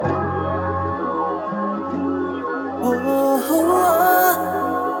Oh,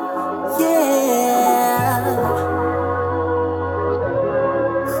 yeah.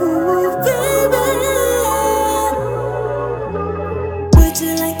 Ooh, baby. Would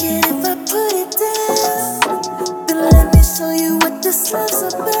you like it if I put it down? Then let me show you what this love's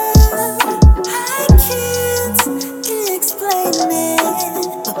about. I can't explain it,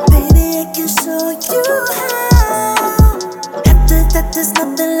 but baby, I can show you how. After that, there's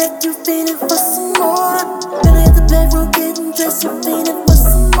nothing left, you feeling for some more. Better at the bedroom, getting dressed, you feeling for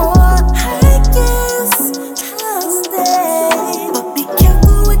some more. I guess I'll stay, but be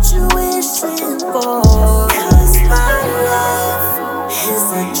careful what you wishing for. 'Cause my love is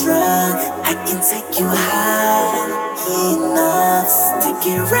a drug, I can take you high enough. Stick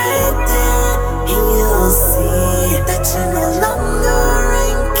it right there, and you'll see that you're no longer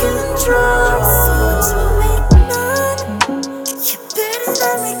in control. So what you waiting on? You better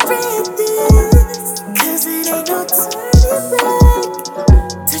not regret this, 'cause it ain't no turning back.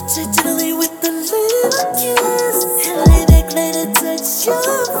 Touch it gently with a little kiss, and lay back, let it touch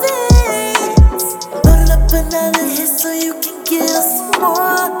your face. Bottle up another hit so you can get us some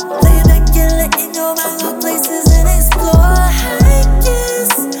more. Lay back and let in your mind go places and explore. I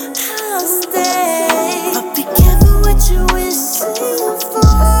guess I'll stay, but be careful what you wishing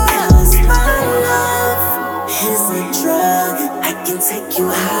for. 'Cause my love is a drug, I can take you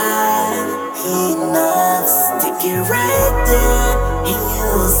high enough. Stick it right there, and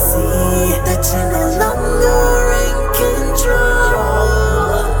you'll see that you're no longer in control.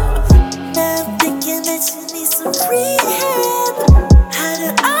 Now I'm thinking that you need some rehab. I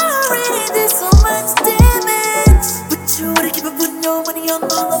done already did so much damage, but you wanna keep on putting your money on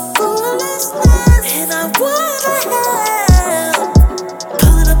all the foolishness, and I wanna help.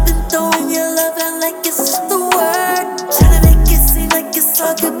 Pulling up and throwing your love out like it's just a word. Trying to make it seem like it's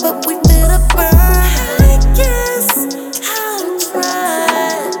all good, but we feel a burn. I guess I'll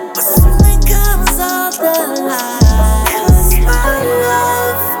try, but something comes on the line. 'Cause my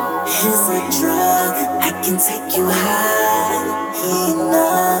love is a drug, I can take you high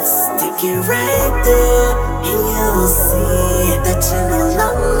enough. Stick it right there,